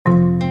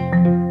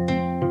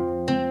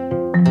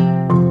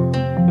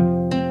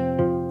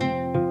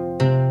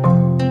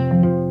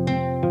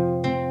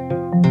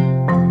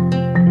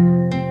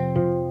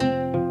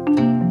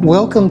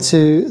Welcome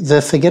to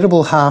the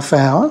Forgettable Half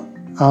Hour.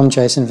 I'm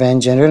Jason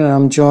Van Genderen and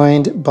I'm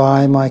joined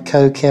by my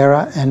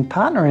co-carer and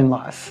partner in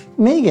life,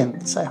 Megan.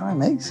 Say hi,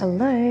 Megs.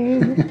 Hello.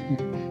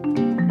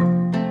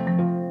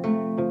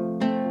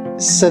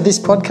 So this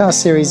podcast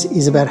series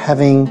is about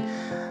having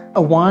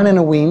a wine and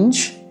a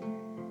whinge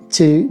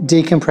to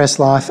decompress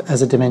life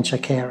as a dementia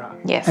carer.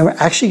 Yes. And we're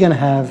actually going to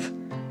have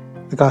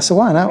a glass of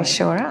wine, aren't we? We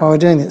sure are. While we're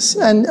doing this.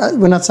 And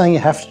we're not saying you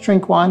have to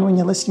drink wine when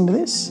you're listening to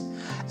this.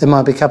 It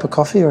might be a cup of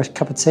coffee or a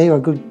cup of tea or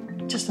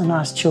just a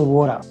nice chilled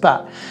water.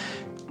 But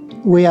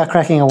we are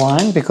cracking a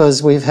wine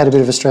because we've had a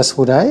bit of a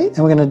stressful day and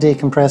we're going to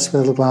decompress with a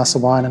little glass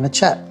of wine and a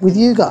chat with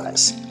you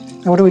guys.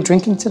 Now, what are we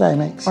drinking today,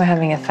 Megs? We're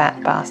having a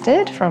fat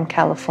bastard from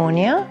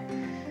California.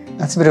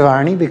 That's a bit of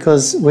irony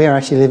because we are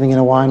actually living in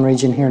a wine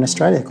region here in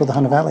Australia called the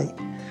Hunter Valley.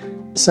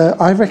 So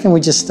I reckon we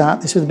just start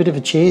this with a bit of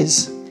a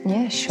cheers.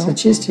 Yeah, sure. So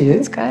cheers to you.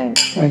 Let's go.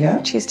 There we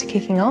go. Cheers to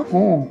kicking off.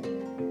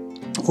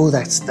 Oh,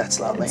 that's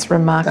lovely. It's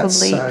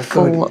remarkably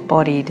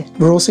full-bodied.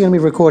 We're also going to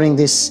be recording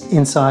this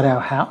inside our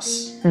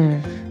house.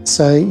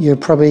 So you're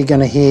probably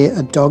going to hear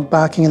a dog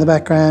barking in the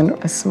background.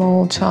 A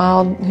small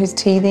child who's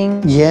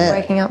teething,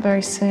 waking up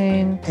very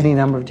soon. Any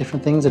number of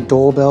different things, a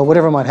doorbell,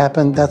 whatever might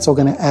happen, that's all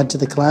going to add to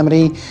the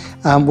calamity.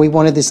 We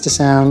wanted this to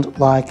sound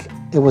like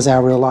it was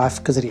our real life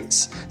because it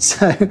is.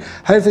 So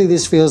hopefully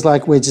this feels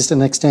like we're just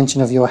an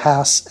extension of your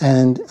house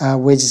and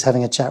we're just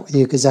having a chat with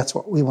you because that's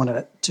what we wanted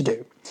it to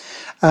do.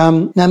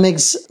 Now,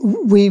 Megs,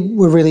 we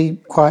were really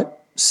quite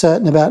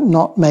certain about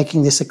not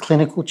making this a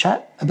clinical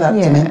chat about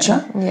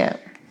dementia. Yeah,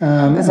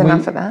 there's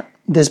enough of that.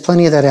 There's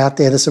plenty of that out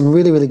there. There's some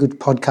really, really good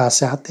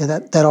podcasts out there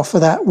that offer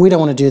that. We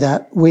don't want to do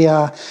that. We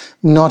are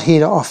not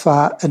here to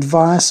offer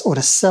advice or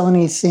to sell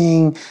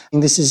anything.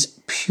 This is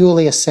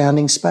purely a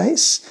sounding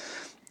space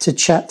to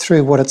chat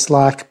through what it's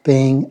like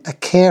being a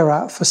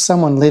carer for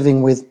someone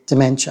living with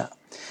dementia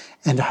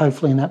and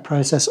hopefully in that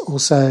process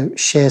also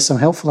share some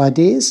helpful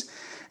ideas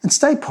and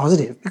stay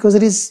positive because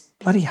it is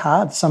bloody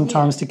hard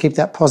sometimes to keep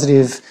that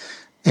positive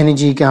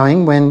energy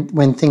going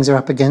when things are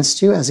up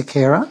against you as a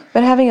carer.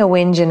 But having a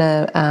whinge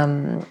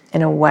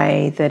in a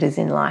way that is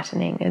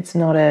enlightening. It's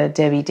not a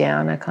Debbie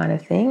Downer kind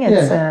of thing.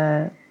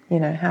 It's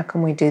how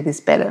can we do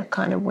this better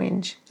kind of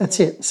whinge. That's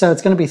it. So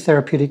it's going to be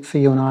therapeutic for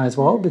you and I as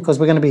well because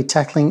we're going to be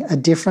tackling a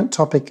different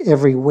topic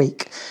every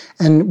week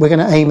and we're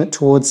going to aim it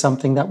towards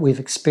something that we've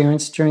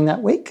experienced during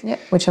that week. Yeah,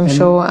 which I'm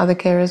sure other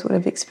carers would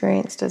have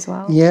experienced as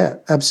well. Yeah,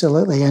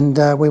 absolutely. And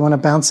we want to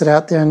bounce it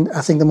out there and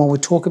I think the more we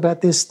talk about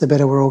this, the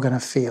better we're all going to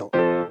feel.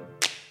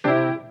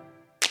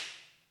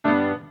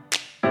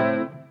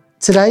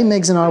 Today,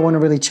 Megs and I want to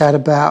really chat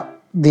about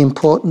the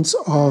importance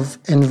of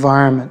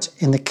environment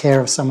in the care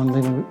of someone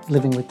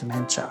living with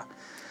dementia.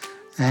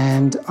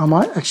 And I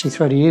might actually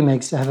throw to you,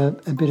 Megs, to have a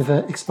bit of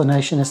an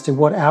explanation as to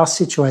what our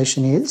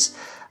situation is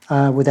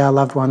with our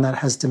loved one that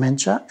has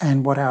dementia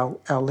and what our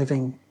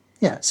living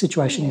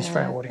situation is for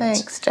our audience.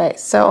 Thanks, Jace.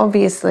 So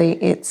obviously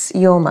it's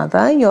your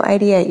mother, your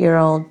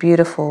 88-year-old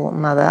beautiful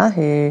mother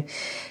who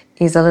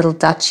is a little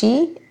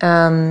Dutchie.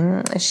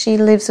 She's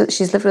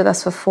lived with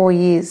us for 4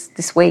 years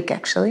this week,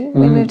 actually.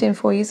 We moved in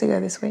 4 years ago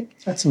this week.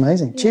 That's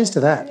amazing. Cheers to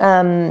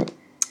that.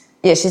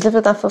 She's lived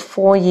with us for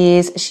 4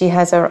 years. She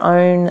has her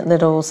own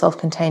little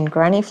self-contained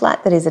granny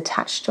flat that is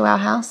attached to our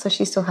house, so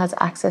she still has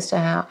access to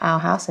our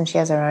house and she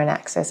has her own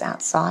access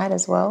outside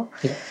as well.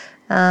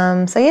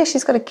 Yeah.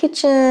 She's got a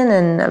kitchen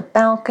and a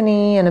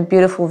balcony and a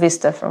beautiful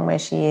vista from where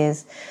she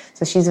is.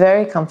 So she's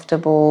very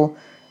comfortable.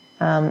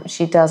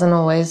 She doesn't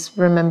always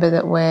remember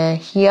that we're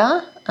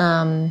here.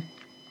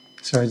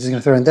 Sorry, just going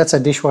to throw in, that's a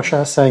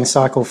dishwasher saying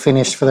cycle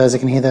finished for those that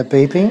can hear that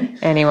beeping.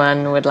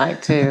 Anyone would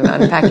like to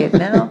unpack it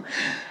now.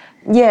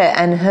 Yeah,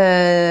 and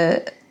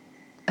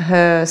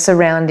her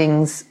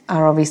surroundings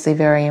are obviously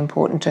very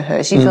important to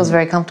her. She feels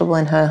very comfortable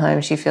in her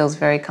home. She feels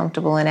very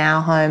comfortable in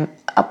our home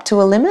up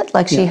to a limit.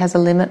 Like she has a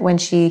limit when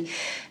she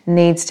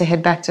needs to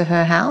head back to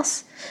her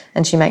house.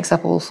 And she makes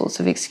up all sorts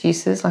of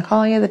excuses like,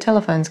 the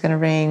telephone's going to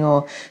ring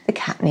or the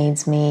cat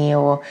needs me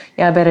or,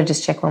 I better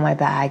just check where my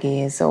bag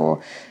is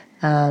or...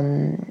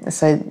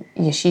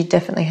 she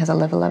definitely has a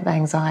level of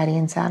anxiety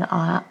inside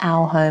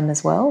our home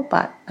as well.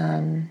 But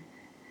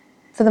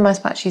for the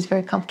most part, she's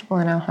very comfortable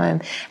in our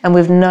home. And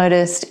we've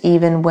noticed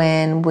even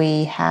when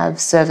we have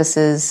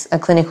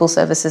clinical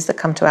services that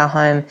come to our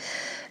home,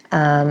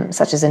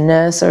 such as a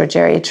nurse or a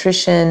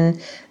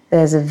geriatrician,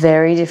 there's a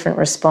very different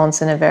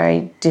response and a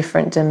very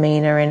different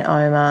demeanour in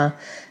Oma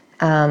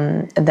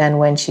than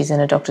when she's in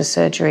a doctor's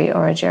surgery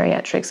or a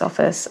geriatrics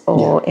office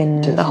or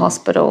in the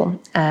hospital,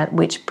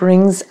 which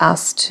brings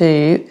us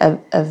to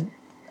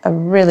a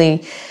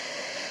really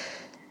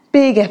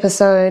big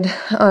episode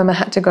Oma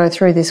had to go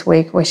through this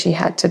week where she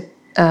had to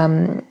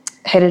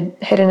head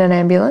in an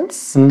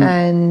ambulance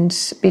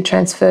and be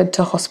transferred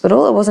to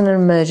hospital. It wasn't an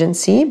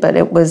emergency, but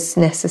it was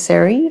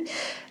necessary.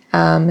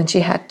 And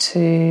she had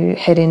to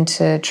head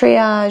into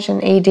triage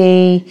and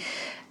ED,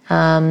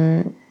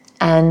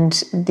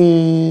 and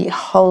the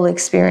whole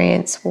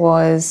experience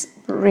was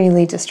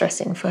really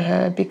distressing for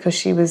her because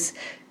she was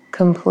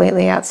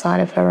completely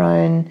outside of her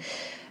own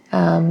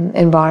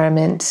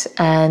environment.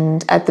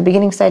 And at the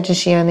beginning stages,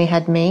 she only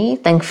had me.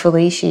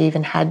 Thankfully, she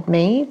even had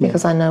me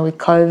because I know with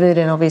COVID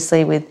and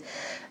obviously with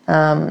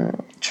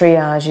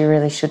triage, you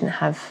really shouldn't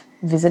have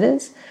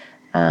visitors.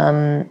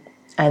 And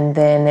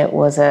then it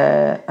was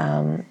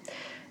a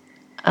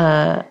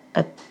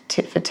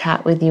tit for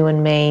tat with you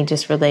and me,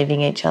 just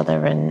relieving each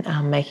other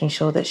and making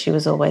sure that she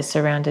was always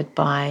surrounded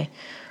by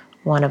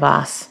one of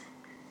us.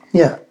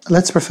 Yeah,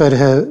 let's refer to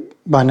her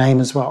by name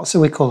as well. So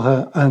we call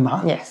her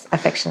Oma. Yes,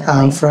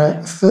 affectionately.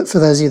 For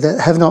those of you that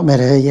have not met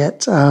her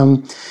yet,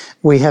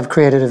 we have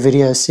created a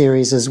video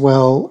series as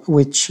well,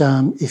 which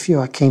if you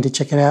are keen to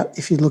check it out,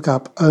 if you look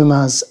up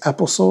Oma's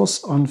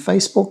Applesauce on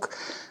Facebook,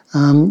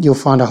 you'll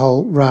find a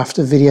whole raft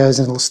of videos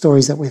and little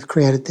stories that we've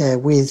created there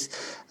with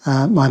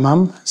my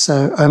mum.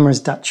 So Oma is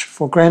Dutch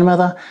for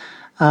grandmother.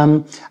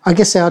 I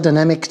guess our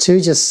dynamic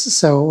too, just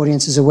so our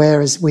audience is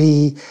aware, is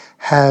we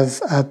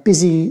have a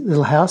busy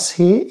little house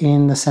here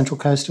in the central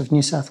coast of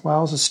New South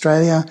Wales,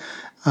 Australia.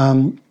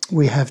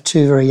 We have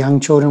two very young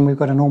children. We've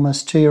got an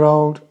almost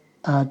 2-year-old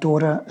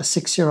daughter, a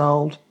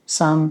 6-year-old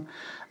son,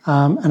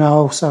 and I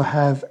also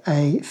have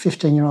a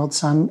 15-year-old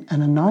son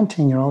and a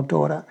 19-year-old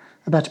daughter,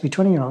 about to be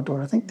 20-year-old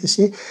daughter, I think, this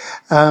year.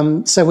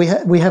 So we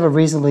have a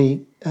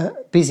reasonably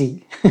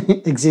busy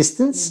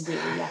existence.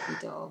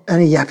 And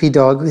a yappy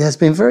dog. It has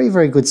been very,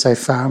 very good so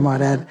far, I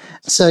might add.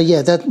 So,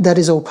 yeah, that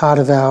is all part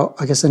of our,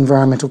 I guess,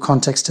 environmental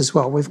context as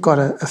well. We've got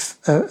a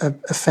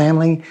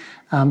family.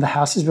 The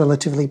house is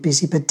relatively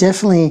busy, but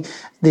definitely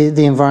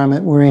the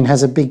environment we're in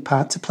has a big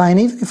part to play. And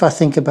even if I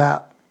think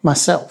about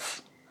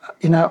myself,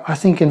 I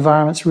think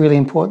environment's really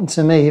important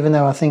to me, even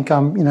though I think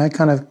I'm,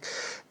 kind of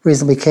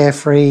reasonably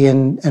carefree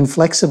and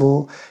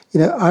flexible.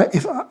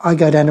 If I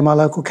go down to my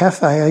local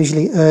cafe, I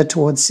usually err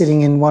towards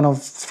sitting in one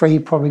of 3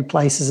 probably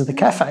places of the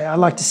cafe. I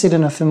like to sit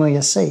in a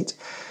familiar seat.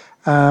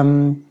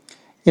 When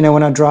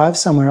I drive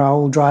somewhere, I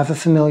will drive a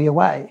familiar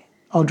way.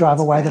 I'll drive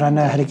a way that I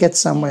know how to get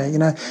somewhere,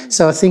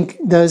 So I think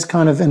those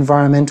kind of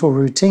environmental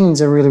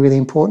routines are really, really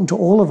important to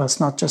all of us,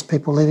 not just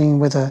people living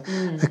with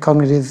a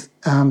cognitive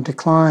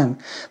decline.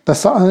 But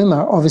for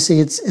Oma, obviously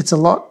it's a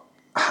lot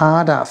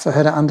harder for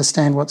her to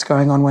understand what's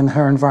going on when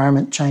her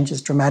environment changes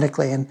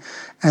dramatically.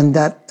 And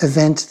that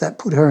event that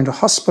put her into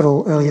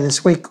hospital earlier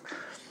this week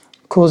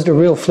caused a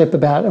real flip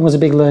about and was a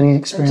big learning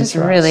experience. It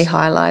just really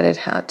highlighted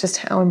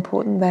how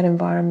important that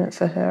environment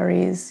for her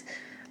is.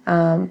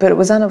 But it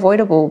was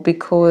unavoidable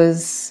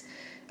because,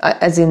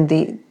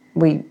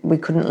 we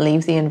couldn't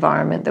leave the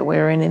environment that we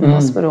were in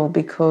hospital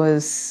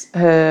because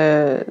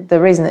the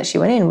reason that she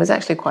went in was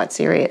actually quite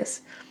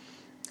serious.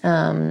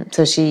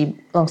 So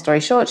long story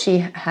short, she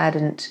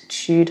hadn't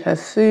chewed her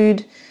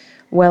food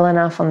well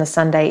enough on the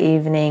Sunday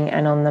evening,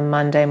 and on the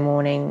Monday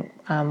morning,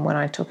 when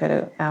I took her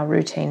to our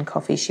routine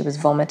coffee, she was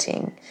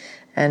vomiting.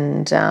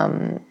 And,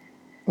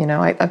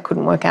 I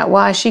couldn't work out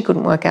why. She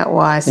couldn't work out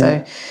why.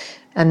 So,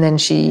 and then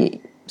she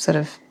sort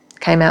of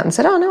came out and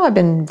said, "Oh, no, I've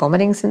been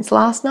vomiting since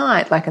last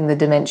night." And the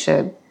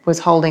dementia was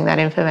holding that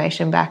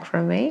information back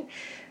from me.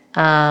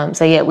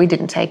 We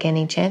didn't take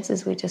any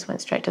chances. We just went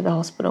straight to the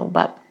hospital.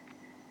 But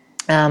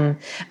then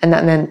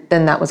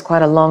that was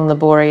quite a long,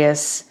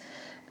 laborious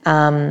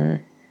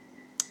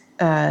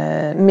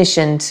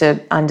mission to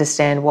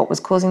understand what was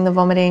causing the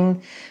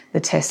vomiting, the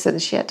tests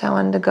that she had to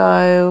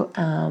undergo,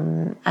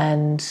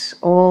 and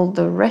all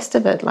the rest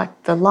of it,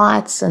 like the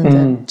lights and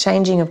the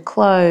changing of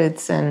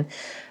clothes and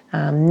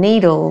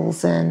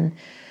needles and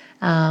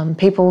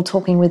people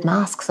talking with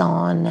masks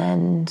on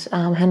and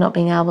her not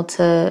being able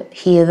to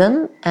hear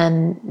them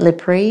and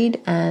lip read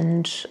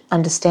and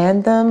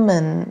understand them,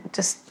 and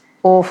just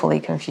awfully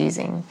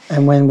confusing.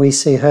 And when we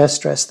see her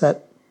stress,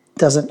 that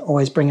doesn't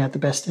always bring out the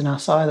best in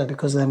us either,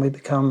 because then we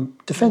become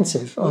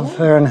defensive of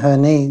her and her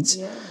needs.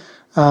 Yeah.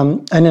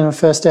 And in a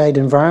first aid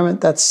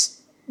environment,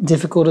 that's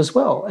difficult as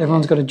well.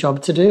 Everyone's got a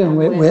job to do, and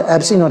we're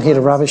absolutely not here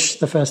to rubbish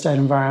the first aid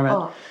environment.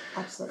 Oh,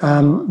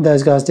 absolutely.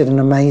 Those guys did an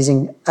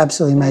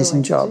absolutely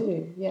amazing job.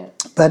 Yeah.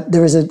 But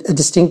there is a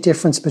distinct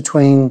difference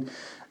between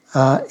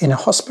in a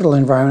hospital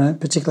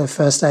environment, particularly a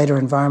first aider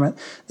environment,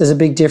 there's a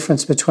big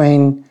difference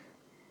between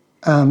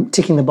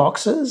ticking the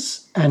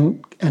boxes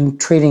and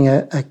treating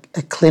a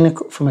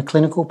clinical, from a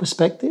clinical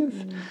perspective,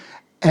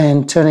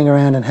 and turning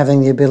around and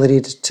having the ability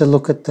to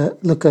look at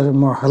a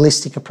more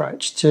holistic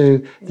approach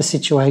to the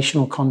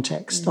situational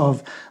context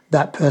of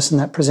that person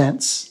that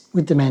presents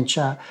with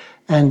dementia,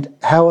 and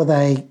how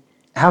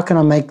can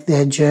I make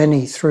their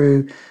journey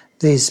through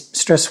these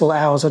stressful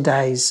hours or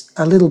days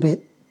a little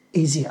bit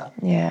easier.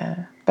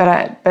 Yeah, but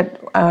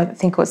I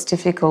think what's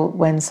difficult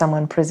when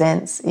someone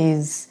presents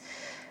is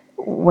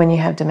when you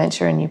have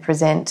dementia and you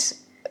present,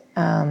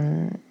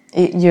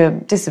 your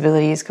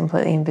disability is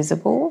completely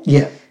invisible.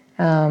 Yeah.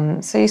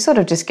 So you sort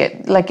of just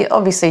get,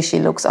 obviously she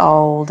looks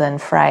old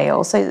and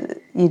frail, so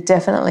you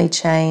definitely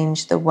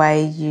change the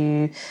way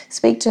you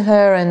speak to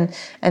her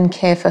and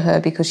care for her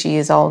because she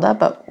is older,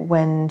 but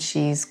when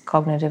she's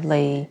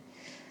cognitively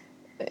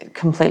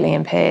completely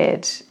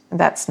impaired,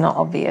 that's not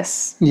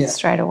obvious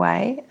straight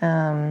away.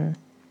 And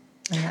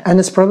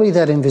it's probably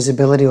that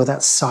invisibility or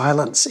that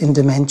silence in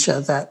dementia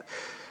that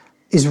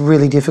is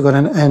really difficult.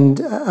 And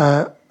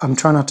I'm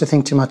trying not to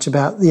think too much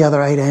about the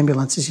other 8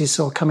 ambulances you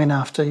saw come in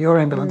after your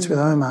ambulance with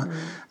Oma,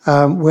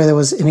 where there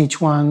was in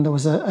each one, there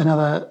was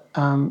another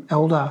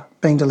elder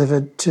being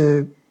delivered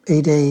to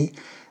ED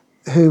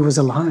who was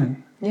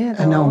alone. Yeah,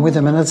 and no one with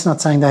them. And that's not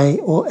saying they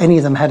or any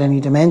of them had any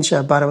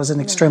dementia, but it was an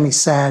extremely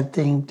sad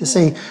thing to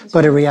see,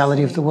 but a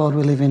reality of the world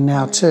we live in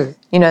now too.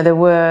 You know, there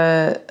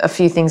were a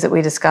few things that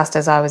we discussed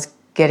as I was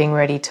getting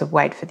ready to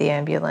wait for the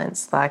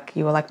ambulance. Like,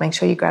 you were like, make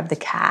sure you grab the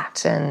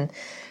cat. And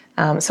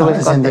so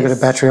we've got they've got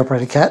a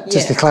battery-operated cat,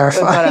 just to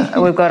clarify.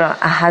 We've got a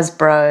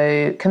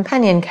Hasbro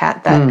companion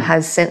cat that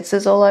has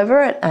sensors all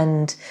over it,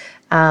 and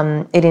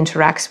it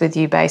interacts with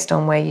you based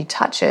on where you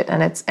touch it,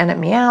 and it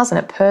meows and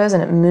it purrs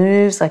and it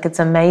moves. Like, it's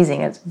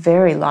amazing. It's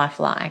very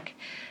lifelike.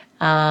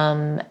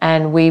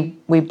 And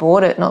we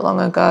bought it not long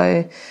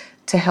ago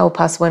to help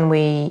us when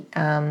we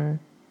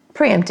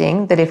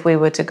preempting that if we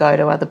were to go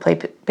to other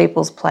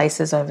people's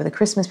places over the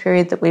Christmas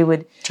period, that we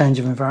would change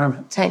of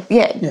environment.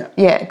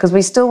 Because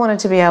we still wanted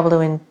to be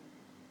able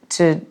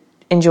to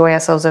enjoy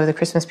ourselves over the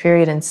Christmas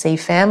period and see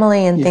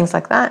family and things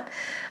like that.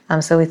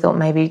 So we thought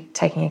maybe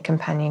taking a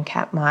companion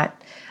cat might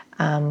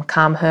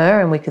calm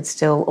her, and we could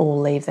still all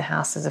leave the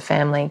house as a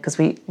family, because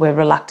we're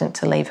reluctant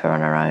to leave her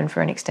on her own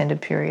for an extended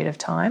period of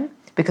time,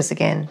 because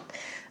again,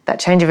 that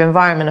change of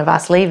environment of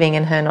us leaving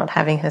and her not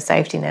having her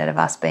safety net of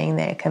us being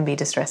there can be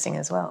distressing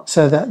as well.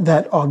 So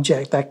that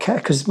object, that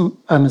cat, because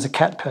as a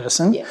cat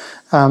person,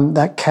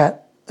 that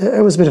cat,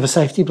 it was a bit of a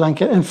safety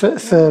blanket. And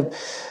for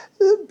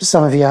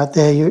some of you out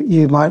there,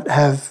 you might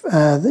have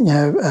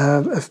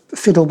a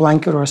fiddle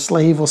blanket or a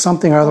sleeve or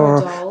something or other,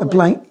 or a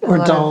blanket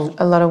or a doll.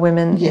 A lot of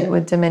women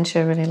with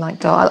dementia really like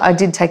doll. I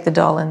did take the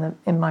doll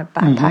in my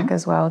backpack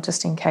as well,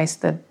 just in case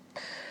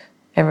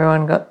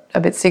everyone got a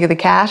bit sick of the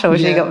cat, or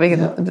she got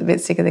a bit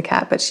sick of the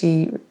cat. But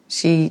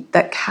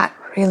that cat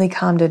really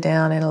calmed her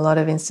down in a lot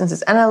of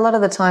instances. And a lot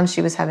of the times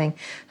she was having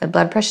her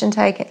blood pressure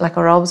taken, like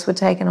her obs were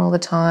taken all the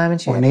time.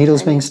 And she or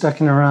needles being stuck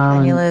in her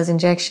arm. Cannulas,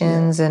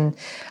 injections, and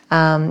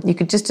you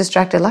could just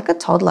distract her like a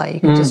toddler. You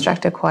could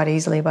distract her quite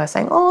easily by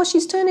saying, oh,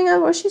 she's turning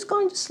over, or she's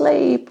going to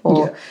sleep,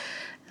 or...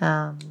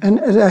 and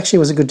it actually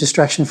was a good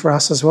distraction for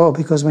us as well,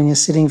 because when you're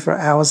sitting for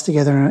hours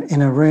together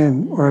in a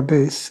room or a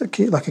booth,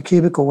 like a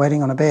cubicle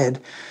waiting on a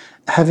bed,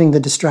 having the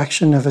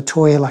distraction of a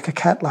toy like a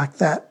cat like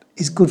that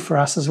is good for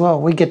us as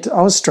well.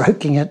 I was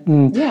stroking it,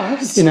 and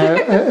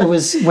it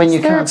was when you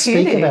can't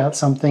speak about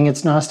something,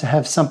 it's nice to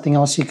have something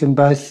else you can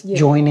both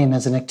join in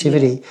as an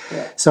activity.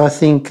 So I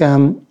think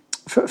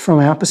from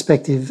our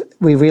perspective,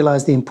 we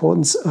realised the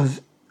importance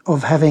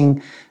of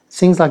having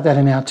things like that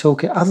in our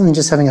toolkit, other than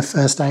just having a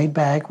first aid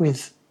bag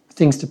with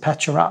things to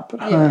patch her up at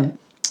home.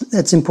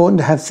 It's important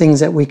to have things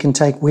that we can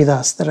take with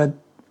us that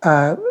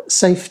are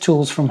safe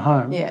tools from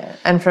home. Yeah,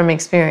 and from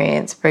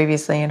experience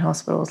previously in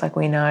hospitals, like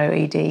we know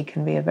ED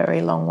can be a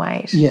very long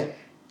wait. Yeah.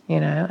 You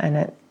know,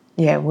 and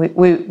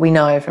we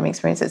know from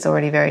experience it's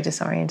already very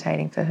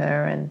disorientating for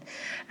her. And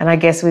I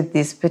guess with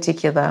this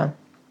particular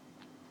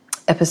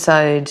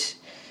episode,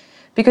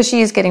 because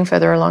she is getting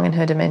further along in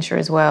her dementia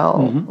as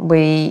well,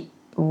 we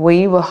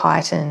were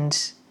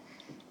heightened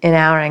in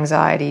our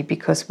anxiety,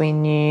 because we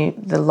knew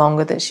the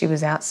longer that she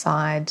was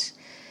outside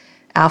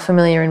our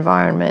familiar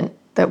environment,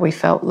 that we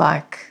felt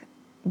like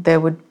there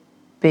would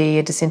be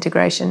a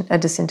disintegration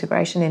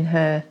in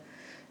her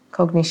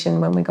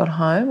cognition when we got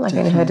home, like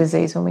in her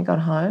disease when we got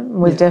home.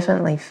 We've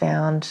definitely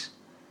found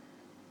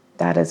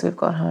that as we've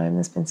got home,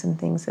 there's been some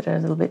things that are a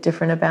little bit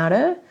different about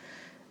her.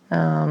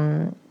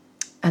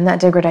 And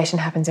that degradation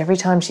happens every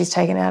time she's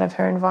taken out of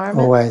her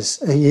environment.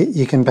 Always.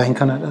 You can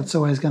bank on it. It's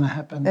always going to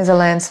happen. There's a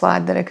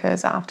landslide that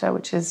occurs after,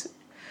 which is...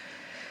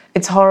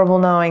 It's horrible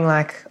knowing,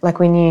 like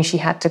we knew she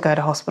had to go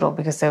to hospital,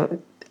 because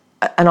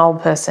an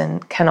old person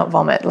cannot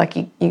vomit. Like,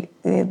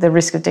 the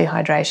risk of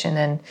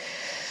dehydration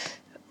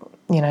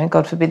and,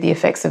 God forbid, the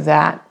effects of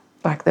that.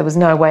 Like, there was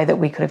no way that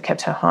we could have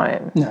kept her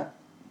home. No.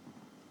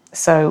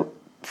 So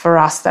for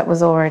us, that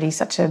was already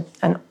such an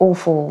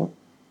awful...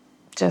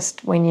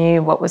 Just, we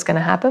knew what was going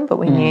to happen, but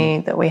we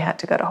knew that we had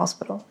to go to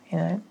hospital,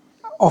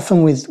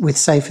 Often with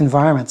safe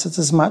environments, it's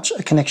as much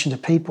a connection to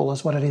people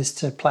as what it is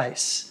to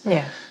place.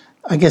 Yeah.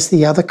 I guess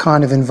the other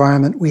kind of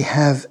environment we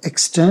have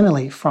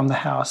externally from the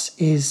house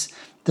is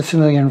the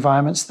familiar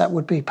environments that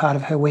would be part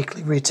of her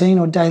weekly routine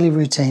or daily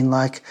routine,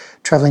 like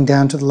travelling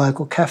down to the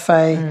local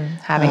cafe.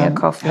 Having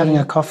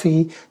a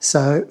coffee.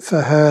 So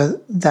for her,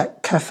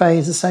 that cafe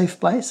is a safe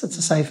place. It's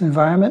a safe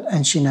environment,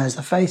 and she knows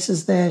the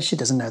faces there. She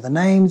doesn't know the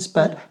names,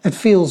 but it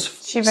feels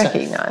She safe.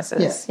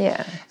 recognises,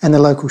 And the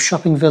local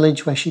shopping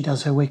village where she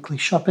does her weekly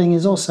shopping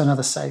is also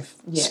another safe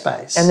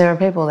space. And there are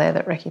people there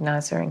that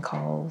recognise her in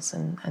Coles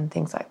and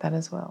things like that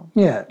as well.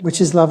 Yeah,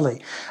 which is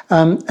lovely.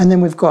 And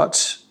then we've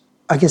got,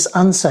 I guess,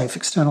 unsafe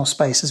external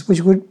spaces,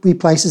 which would be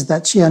places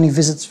that she only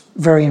visits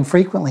very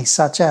infrequently,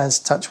 such as,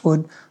 touch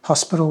wood,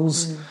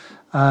 hospitals,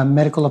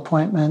 medical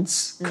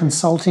appointments,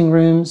 consulting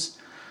rooms.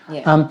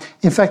 Yeah.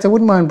 In fact, I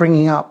wouldn't mind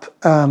bringing up,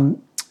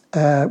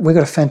 we've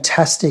got a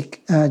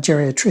fantastic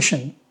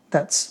geriatrician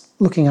that's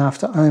looking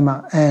after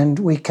Oma, and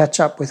we catch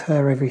up with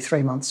her every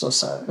 3 months or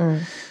so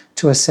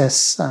to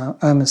assess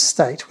Oma's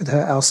state with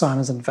her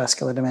Alzheimer's and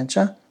vascular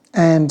dementia.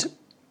 And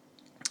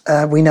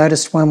we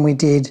noticed when we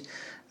did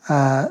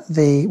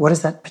what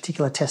is that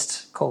particular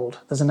test called?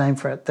 There's a name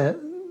for it.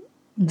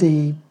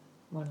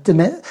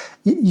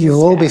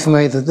 You'll all be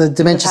familiar with the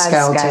dementia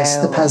scale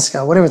test, the PAS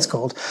scale, whatever it's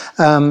called.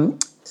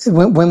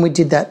 When we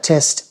did that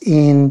test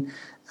in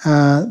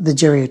the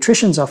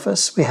geriatrician's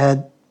office, we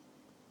had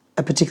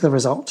a particular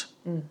result.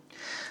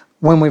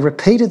 When we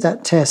repeated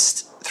that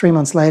test 3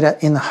 months later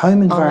in the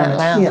home environment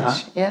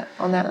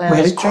on that lounge, we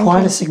had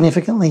quite a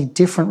significantly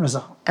different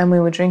result. And we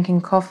were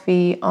drinking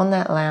coffee on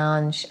that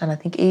lounge, and I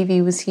think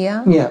Evie was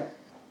here. Yeah.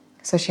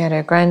 So she had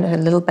her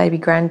little baby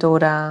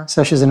granddaughter.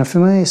 So she was in a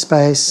familiar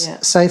space,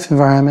 safe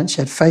environment. She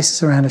had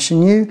faces around her she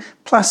knew,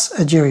 plus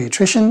a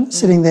geriatrician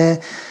sitting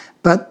there.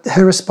 But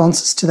her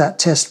responses to that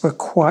test were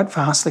quite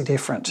vastly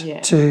different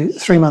to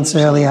 3 months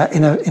earlier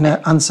in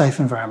an unsafe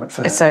environment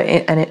for her. So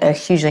in a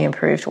hugely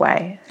improved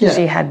way. Yeah.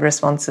 She had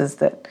responses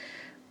that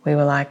we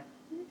were like,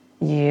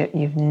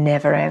 you've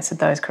never answered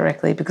those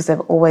correctly, because they've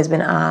always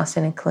been asked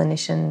in a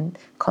clinician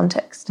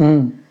context.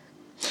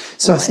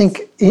 So I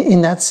think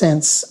in that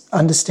sense,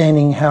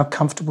 understanding how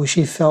comfortable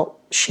she felt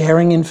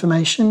sharing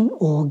information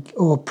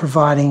or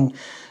providing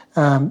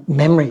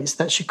memories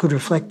that she could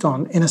reflect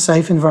on in a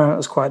safe environment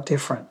was quite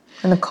different.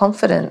 And the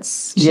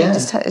confidence.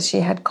 She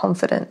had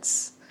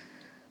confidence.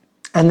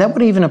 And that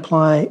would even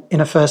apply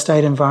in a first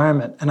aid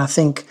environment. And I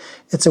think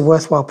it's a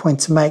worthwhile point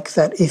to make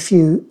that if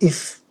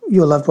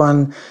your loved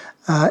one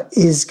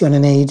is going to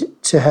need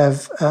to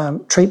have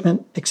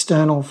treatment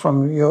external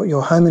from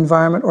your home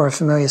environment or a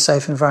familiar,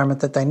 safe environment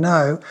that they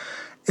know,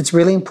 it's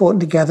really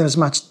important to gather as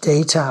much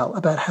detail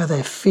about how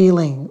they're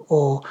feeling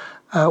or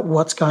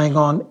what's going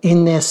on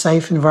in their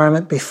safe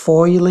environment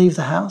before you leave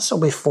the house or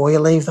before you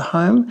leave the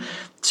home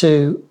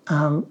to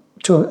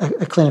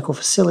a clinical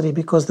facility,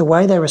 because the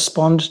way they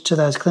respond to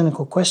those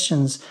clinical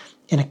questions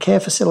in a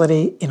care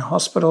facility, in a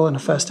hospital, in a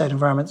first aid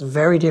environment is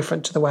very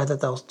different to the way that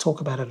they'll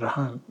talk about it at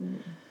home.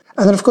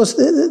 And then, of course,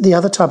 the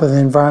other type of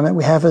environment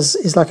we have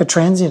is like a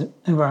transient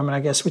environment,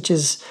 I guess, which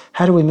is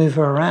how do we move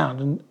her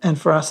around? And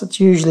for us, it's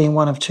usually in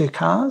one of two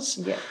cars.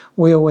 Yeah.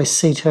 We always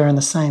seat her in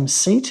the same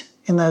seat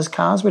in those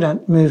cars. We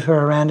don't move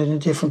her around in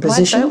different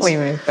positions. Why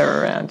don't we move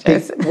her around,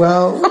 Jess?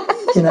 Well,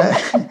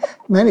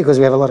 mainly because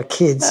we have a lot of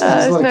kids.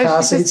 There's a lot of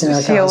car seats in our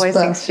cars. She always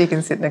thinks she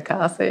can sit in a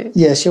car seat.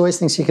 Yeah, she always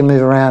thinks she can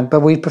move around,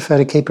 but we prefer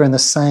to keep her in the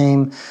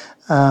same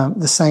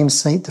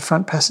seat, the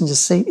front passenger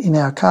seat in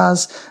our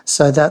cars.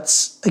 So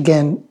that's,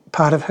 again,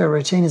 part of her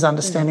routine is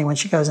understanding when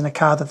she goes in a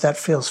car that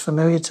feels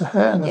familiar to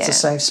her and it's a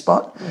safe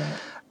spot. Yeah.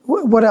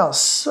 What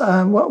else?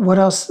 What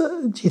else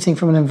do you think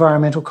from an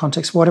environmental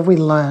context? What have we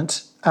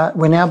learnt?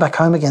 We're now back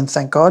home again,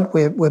 thank God.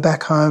 We're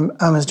back home.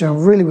 Oma's doing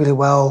really, really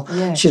well.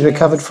 Yeah, she's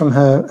recovered from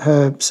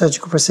her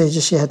surgical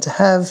procedure she had to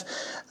have,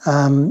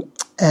 and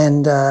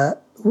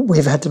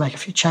we've had to make a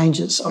few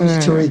changes,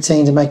 obviously, to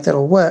routine to make that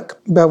all work.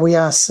 But we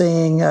are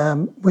seeing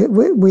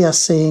we are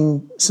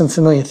seeing some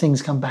familiar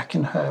things come back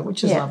in her,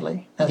 which is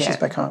lovely now she's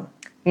back home.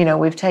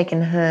 We've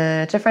taken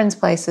her to friends'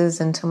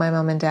 places and to my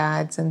mum and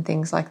dad's and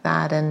things like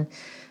that. And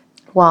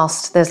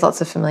whilst there's lots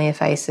of familiar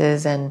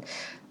faces and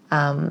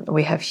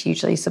we have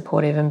hugely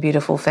supportive and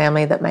beautiful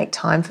family that make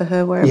time for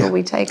her wherever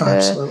we take her.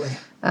 Absolutely.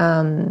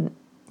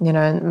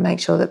 Make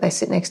sure that they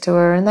sit next to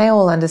her and they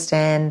all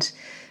understand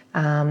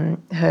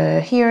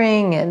her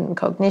hearing and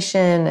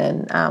cognition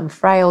and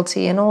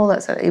frailty and all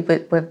that. So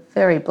we're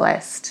very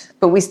blessed.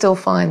 But we still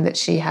find that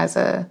she has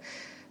a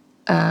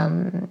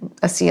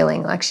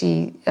ceiling. Like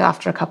she,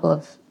 after a couple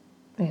of,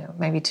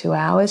 maybe 2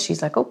 hours,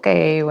 she's like,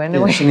 okay,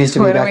 she needs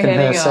to be back in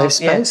her safe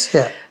space.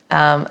 Yeah.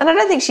 And I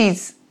don't think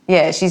she's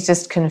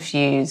just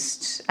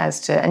confused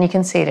as to, and you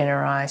can see it in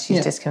her eyes,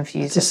 she's just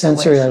confused. It's a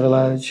sensory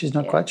overload. She's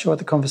not quite sure what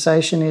the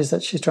conversation is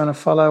that she's trying to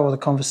follow or the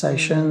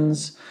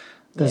conversations.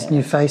 There's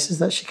new faces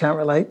that she can't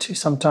relate to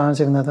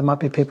sometimes, even though there might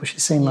be people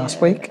she's seen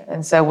last week.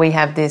 And so we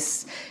have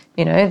this,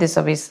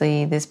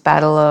 this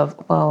battle of,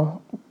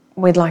 well,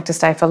 we'd like to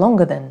stay for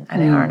longer than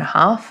an hour and a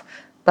half,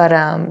 but,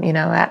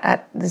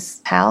 at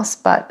this house,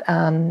 but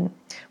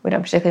we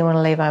don't particularly want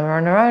to leave Oma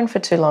on her own for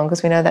too long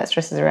because we know that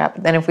stresses her out.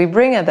 But then if we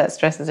bring her, that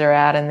stresses her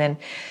out, and then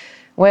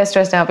we're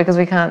stressed out because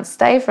we can't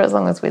stay for as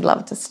long as we'd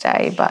love to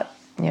stay. But,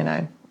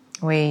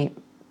 we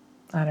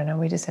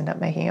just end up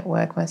making it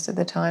work most of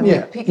the time.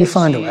 Yeah, you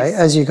find a way,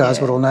 as you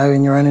guys would all know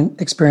in your own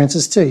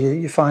experiences too.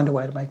 You find a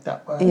way to make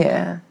that work.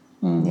 Yeah,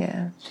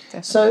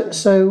 definitely.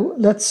 So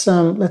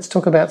let's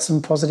talk about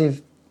some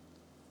positive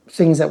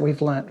things that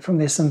we've learnt from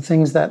this and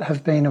things that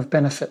have been of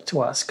benefit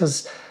to us,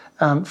 because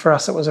for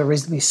us it was a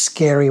reasonably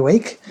scary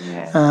week.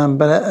 Yeah.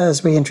 But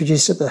as we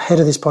introduced at the head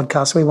of this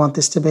podcast, we want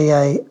this to be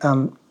a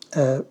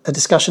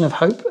discussion of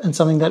hope and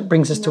something that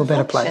brings us to a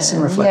better place in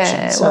reflection.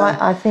 Yeah, well,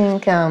 I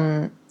think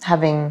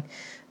having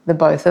the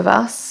both of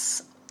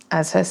us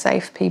as her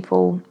safe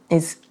people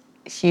is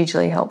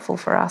hugely helpful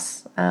for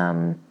us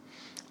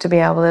to be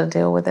able to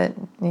deal with it,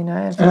 And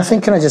I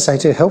think, can I just say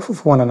too, helpful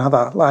for one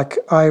another. Like,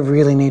 I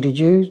really needed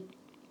you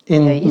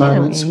in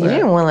moments you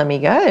didn't want to let me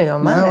go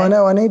on Monday. No, I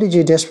know. I needed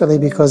you desperately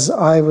because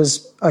I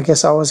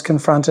guess I was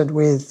confronted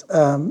with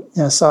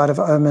a side of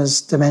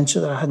Oma's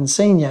dementia that I hadn't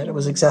seen yet. It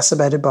was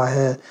exacerbated by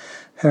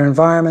her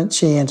environment.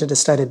 She entered a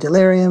state of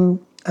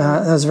delirium.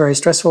 It was very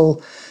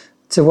stressful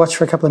to watch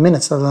for a couple of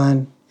minutes, let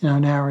alone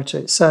an hour or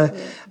two. So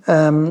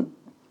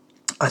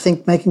I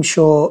think making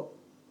sure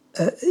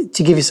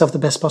to give yourself the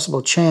best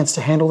possible chance to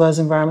handle those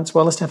environments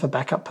well is to have a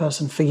backup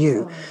person for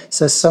you.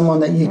 So someone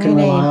that you can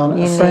rely on,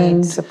 a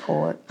friend,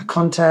 support, a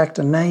contact,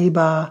 a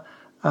neighbour,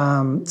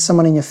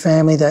 someone in your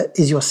family that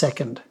is your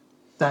second,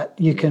 that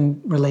you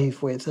can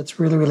relieve with. It's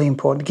really, really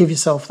important. Give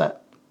yourself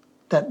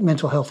that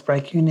mental health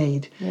break you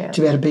need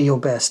to be able to be your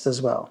best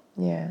as well.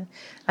 Yeah.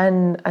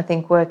 And I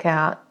think work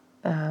out,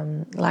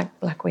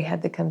 like we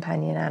had the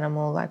companion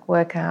animal, like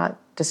work out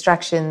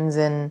distractions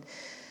and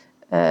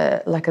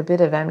like a bit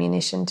of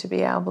ammunition to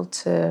be able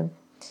to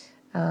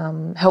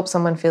help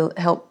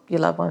your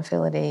loved one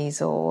feel at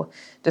ease or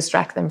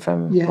distract them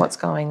from what's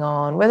going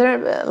on.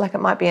 Whether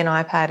it might be an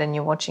iPad and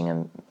you're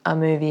watching a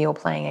movie or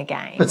playing a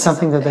game. But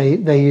something that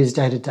they use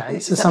day to day.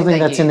 So something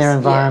that's in their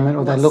environment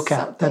or they look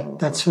at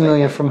that's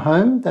familiar from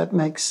home that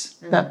makes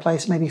that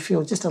place maybe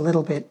feel just a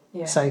little bit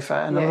safer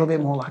and a little bit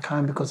more like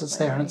home because it's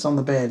there and it's on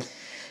the bed.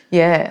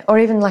 Yeah, or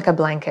even like a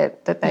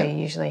blanket that they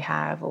usually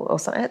have or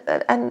something.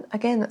 And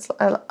again, it's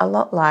a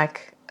lot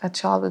like a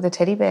child with a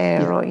teddy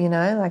bear or,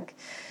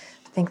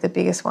 I think the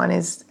biggest one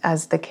is,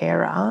 as the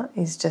carer,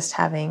 is just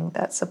having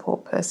that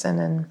support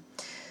person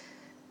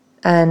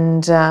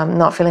and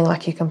not feeling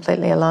like you're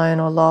completely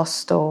alone or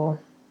lost or,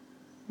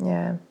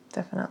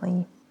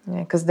 definitely.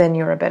 Yeah, because then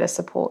you're a better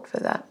support for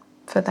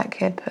that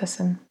cared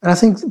person. And I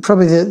think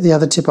probably the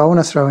other tip I want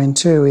to throw in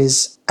too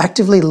is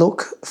actively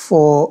look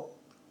for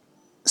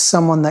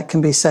someone that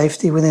can be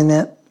safety within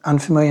that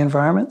unfamiliar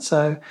environment.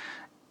 So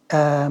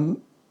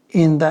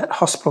in that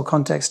hospital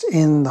context,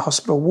 in the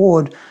hospital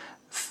ward,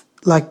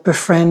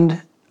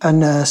 befriend a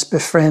nurse,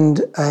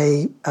 befriend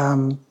a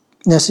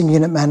nursing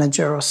unit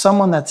manager or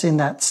someone that's in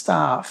that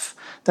staff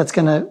that's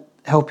going to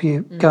help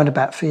you go into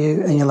bat for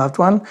you and your loved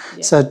one.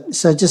 Yeah.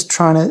 So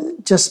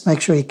just make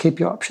sure you keep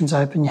your options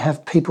open. You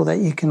have people that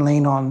you can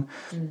lean on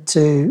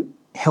to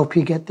help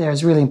you get there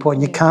is really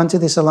important. You can't do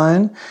this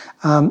alone.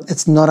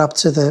 It's not up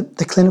to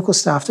the clinical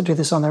staff to do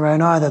this on their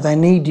own either. They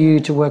need you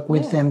to work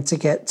with them to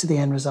get to the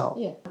end result.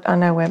 Yeah. I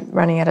know we're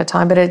running out of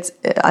time, but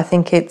I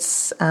think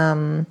it's,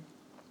 and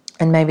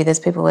maybe there's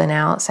people in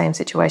our same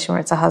situation where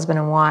it's a husband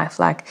and wife,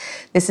 like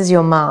this is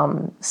your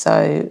mum.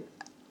 So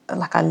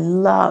like I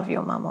love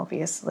your mum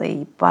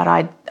obviously, but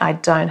I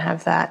don't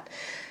have that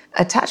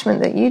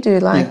attachment that you do,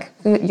 like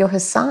you're her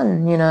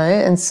son,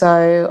 and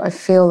so I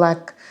feel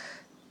like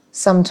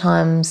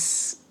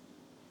sometimes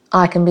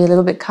I can be a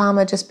little bit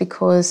calmer just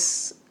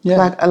because,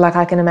 like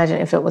I can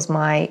imagine if it was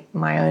my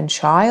own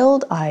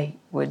child, I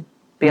would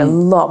be a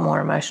lot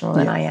more emotional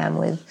than I am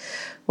with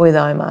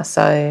Oma.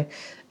 So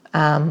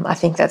I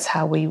think that's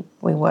how we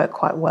work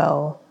quite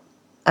well.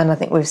 And I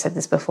think we've said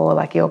this before,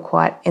 like you're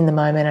quite in the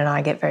moment and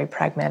I get very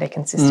pragmatic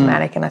and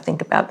systematic and I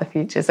think about the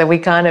future. So we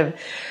kind of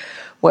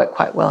work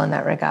quite well in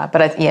that regard.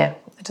 But I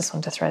just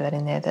wanted to throw that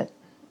in there, that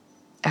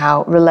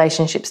our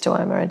relationships to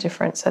Oma are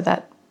different, so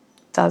that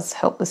does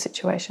help the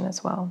situation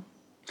as well.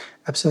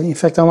 Absolutely. In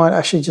fact, I might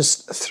actually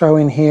just throw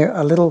in here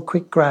a little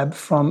quick grab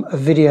from a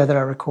video that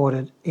I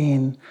recorded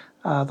in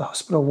the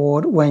hospital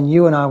ward when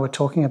you and I were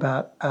talking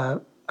about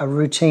a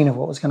routine of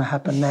what was going to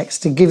happen next,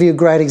 to give you a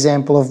great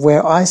example of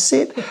where I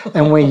sit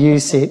and where you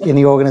sit in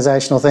the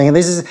organisational thing. And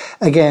this is,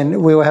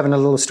 again, we were having a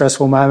little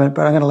stressful moment,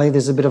 but I'm going to leave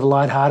this a bit of a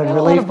lighthearted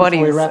relief before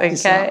we wrap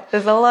this up.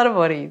 There's a lot of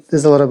bodies.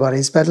 There's a lot of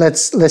bodies, but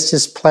let's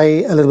just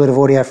play a little bit of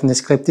audio from this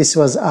clip. This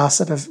was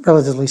us at a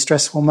relatively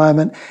stressful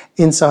moment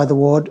inside the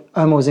ward.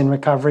 Oma was in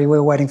recovery. We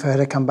were waiting for her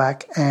to come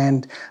back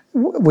and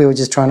we were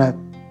just trying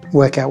to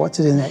work out what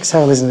to do next.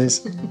 Have a listen to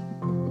this.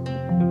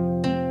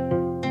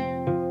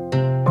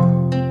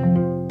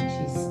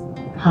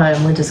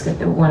 Home,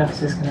 one of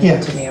us is going to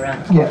need to be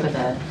around the top of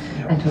her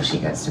until she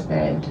goes to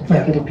bed.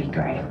 Like it'd be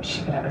great if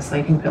she could have a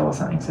sleeping pill or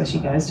something so she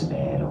goes to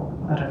bed, or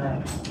I don't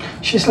know.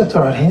 She slept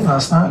all right here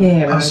last night.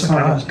 Yeah, but I just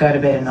want her to go to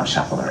bed and not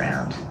shuffle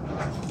around.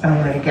 I don't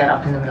want her to get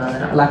up in the middle of the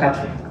night.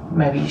 Like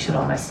maybe you should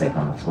almost sleep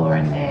on the floor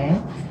in there.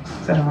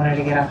 So I don't want her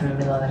to get up in the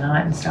middle of the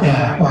night and start.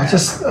 Yeah, well,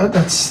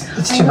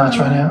 that's too much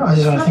right now. I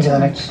just want to think of the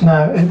next.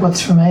 No,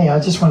 what's for me? I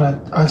just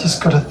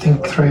got to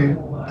think through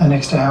the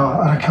next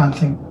hour.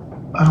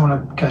 I don't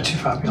want to go too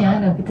far beyond. Yeah, I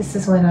know, but this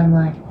is when I'm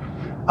like...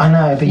 I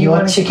know, but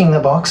you're ticking the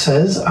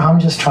boxes. I'm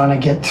just trying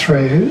to get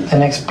through the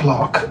next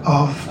block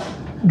of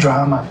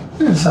drama.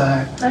 So...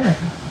 I know.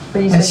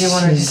 But you said you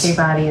wanted to keep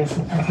Artie as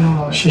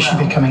normal. She should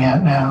be coming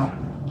out now.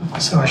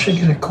 So I should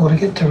get a call to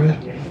get to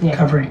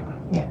recovery.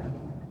 Yeah.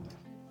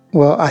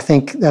 Well, I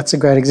think that's a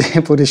great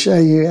example to show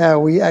you how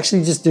we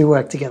actually just do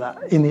work together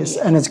in this.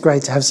 And it's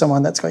great to have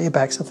someone that's got your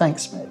back. So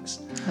thanks, Megs.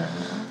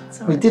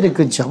 We did a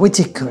good job. We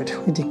did good.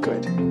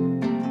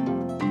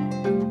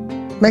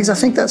 Megs, I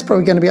think that's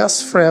probably going to be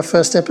us for our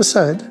first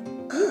episode.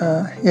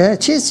 Yeah,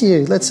 cheers to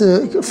you. Let's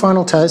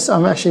final toast.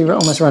 I'm actually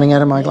almost running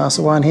out of my glass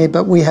of wine here,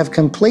 but we have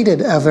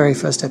completed our very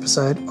first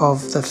episode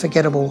of the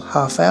Forgettable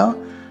Half Hour.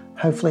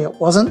 Hopefully it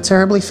wasn't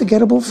terribly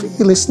forgettable for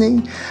you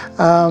listening,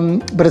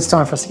 but it's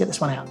time for us to get this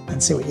one out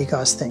and see what you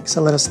guys think.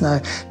 So let us know.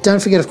 Don't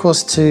forget, of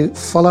course, to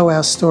follow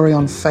our story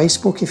on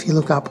Facebook. If you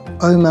look up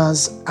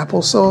Omar's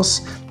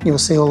Applesauce, you'll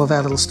see all of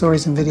our little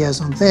stories and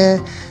videos on there.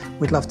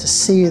 We'd love to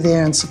see you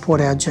there and support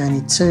our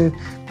journey too.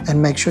 And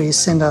make sure you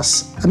send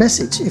us a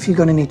message if you've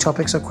got any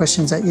topics or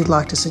questions that you'd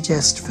like to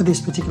suggest for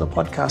this particular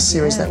podcast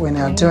series that we're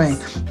now doing,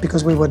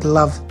 because we would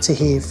love to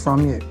hear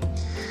from you.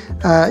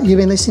 You've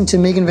been listening to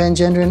Megan Van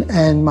Genderen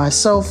and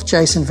myself,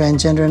 Jason Van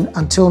Genderen.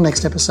 Until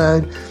next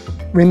episode,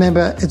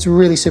 remember, it's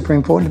really super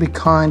important to be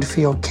kind for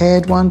your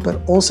cared one,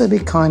 but also be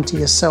kind to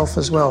yourself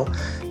as well.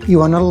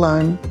 You are not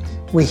alone.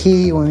 We hear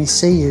you when we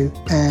see you,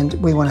 and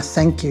we want to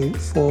thank you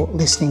for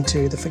listening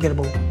to the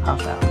Forgettable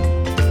Half Hour.